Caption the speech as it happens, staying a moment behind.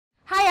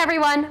Hi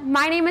everyone,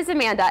 my name is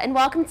Amanda and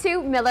welcome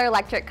to Miller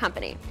Electric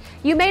Company.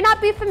 You may not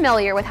be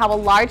familiar with how a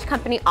large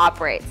company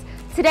operates.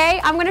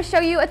 Today I'm going to show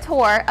you a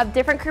tour of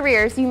different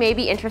careers you may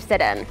be interested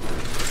in.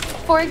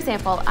 For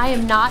example, I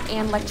am not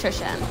an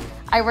electrician.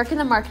 I work in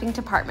the marketing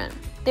department.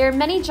 There are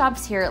many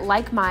jobs here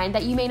like mine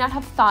that you may not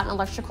have thought an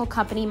electrical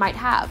company might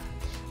have.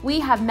 We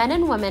have men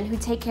and women who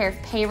take care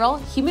of payroll,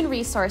 human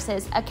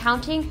resources,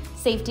 accounting,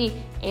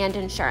 safety, and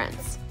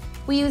insurance.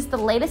 We use the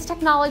latest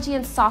technology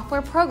and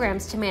software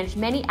programs to manage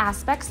many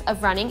aspects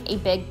of running a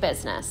big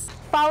business.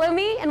 Follow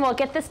me and we'll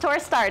get this tour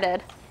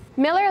started.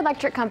 Miller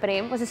Electric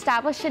Company was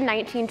established in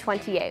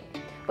 1928.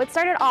 What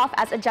started off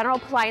as a general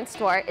appliance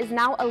store is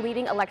now a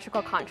leading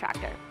electrical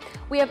contractor.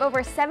 We have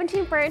over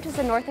 17 branches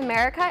in North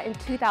America and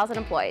 2,000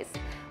 employees.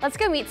 Let's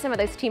go meet some of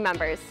those team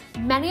members.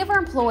 Many of our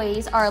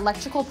employees are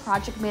electrical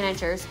project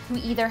managers who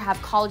either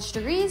have college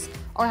degrees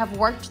or have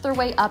worked their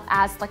way up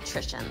as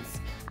electricians.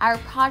 Our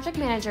project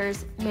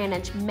managers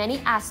manage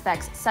many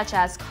aspects such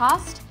as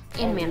cost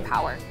and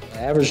manpower. The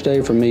average day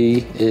for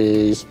me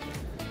is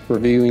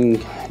reviewing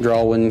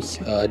drawings,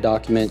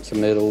 document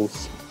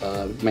submittals,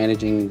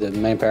 managing the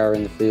manpower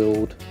in the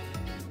field,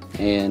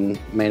 and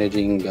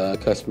managing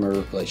customer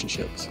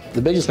relationships.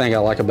 The biggest thing I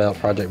like about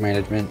project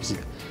management is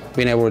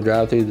being able to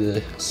drive through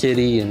the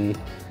city and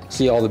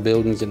see all the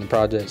buildings and the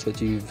projects that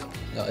you've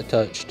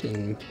touched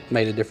and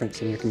made a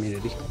difference in your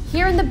community.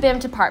 Here in the BIM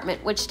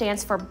department, which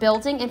stands for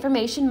Building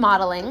Information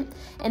Modeling,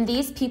 and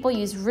these people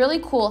use really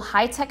cool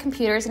high-tech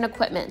computers and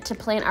equipment to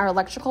plan our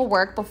electrical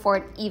work before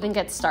it even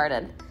gets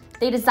started.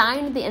 They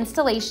designed the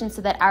installation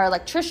so that our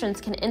electricians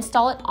can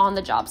install it on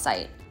the job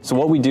site. So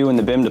what we do in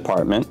the BIM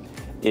department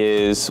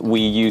is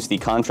we use the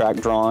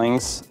contract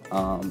drawings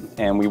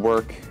and we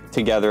work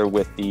together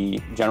with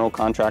the general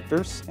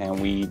contractors, and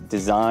we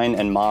design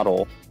and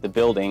model the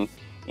building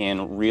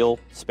in real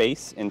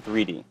space in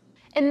 3D.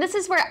 And this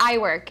is where I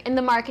work, in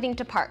the marketing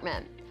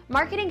department.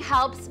 Marketing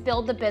helps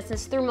build the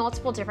business through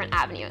multiple different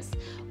avenues.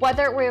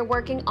 Whether we're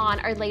working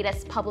on our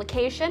latest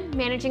publication,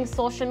 managing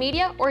social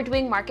media, or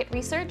doing market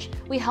research,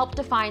 we help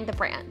define the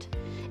brand.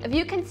 If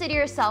you consider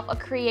yourself a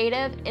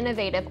creative,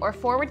 innovative, or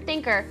forward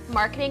thinker,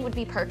 marketing would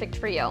be perfect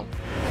for you.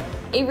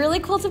 A really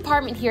cool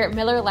department here at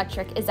Miller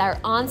Electric is our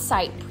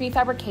on-site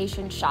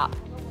prefabrication shop.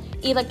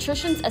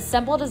 Electricians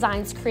assemble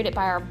designs created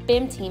by our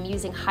BIM team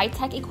using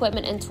high-tech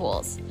equipment and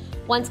tools.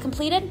 Once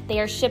completed, they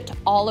are shipped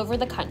all over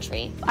the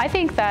country. I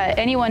think that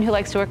anyone who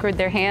likes to work with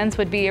their hands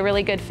would be a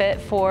really good fit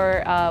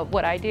for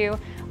what I do,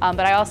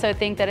 but I also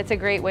think that it's a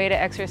great way to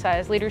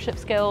exercise leadership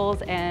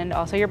skills and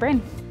also your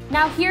brain.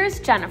 Now here's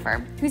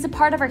Jennifer, who's a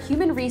part of our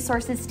human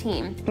resources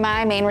team.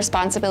 My main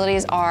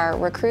responsibilities are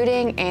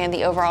recruiting and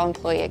the overall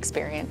employee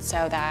experience.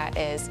 So that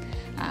is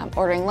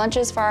ordering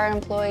lunches for our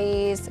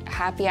employees,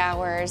 happy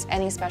hours,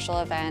 any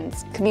special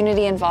events,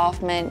 community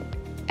involvement,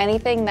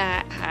 anything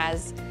that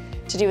has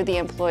to do with the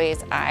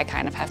employees, I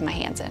kind of have my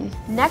hands in.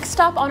 Next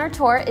stop on our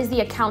tour is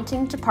the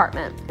accounting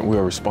department. We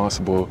are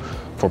responsible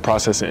for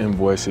processing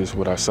invoices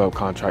with our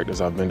subcontractors,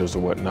 our vendors, or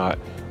whatnot,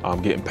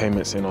 getting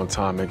payments in on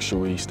time, make sure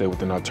we stay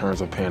within our terms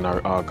of paying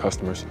our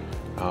customers,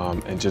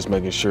 and just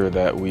making sure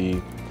that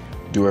we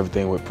do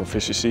everything with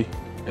proficiency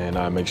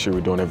and make sure we're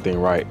doing everything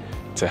right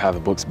to have the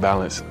books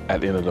balanced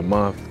at the end of the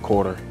month,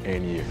 quarter,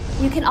 and year.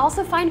 You can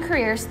also find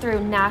careers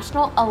through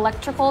National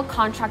Electrical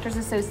Contractors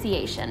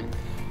Association.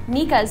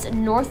 NECA's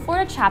North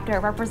Florida chapter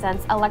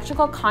represents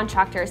electrical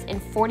contractors in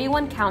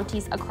 41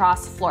 counties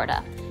across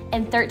Florida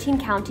and 13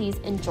 counties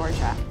in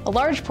Georgia. A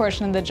large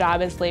portion of the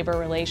job is labor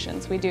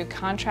relations. We do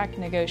contract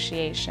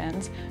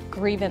negotiations,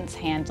 grievance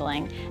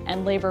handling,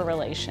 and labor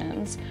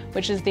relations,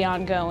 which is the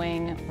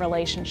ongoing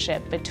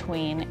relationship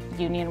between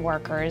union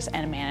workers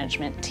and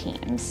management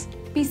teams.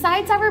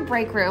 Besides our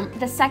break room,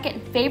 the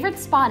second favorite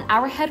spot in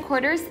our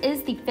headquarters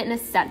is the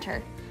fitness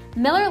center.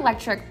 Miller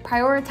Electric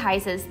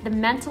prioritizes the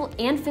mental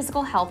and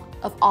physical health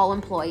of all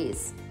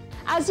employees.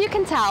 As you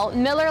can tell,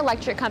 Miller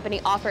Electric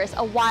Company offers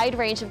a wide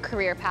range of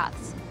career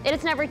paths. It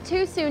is never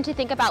too soon to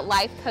think about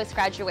life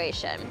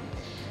post-graduation.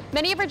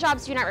 Many of our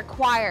jobs do not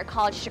require a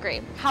college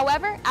degree.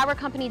 However, our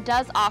company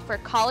does offer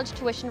college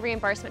tuition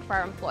reimbursement for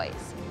our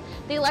employees.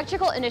 The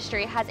electrical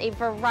industry has a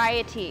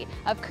variety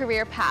of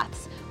career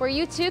paths where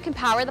you too can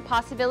power the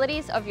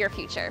possibilities of your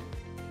future.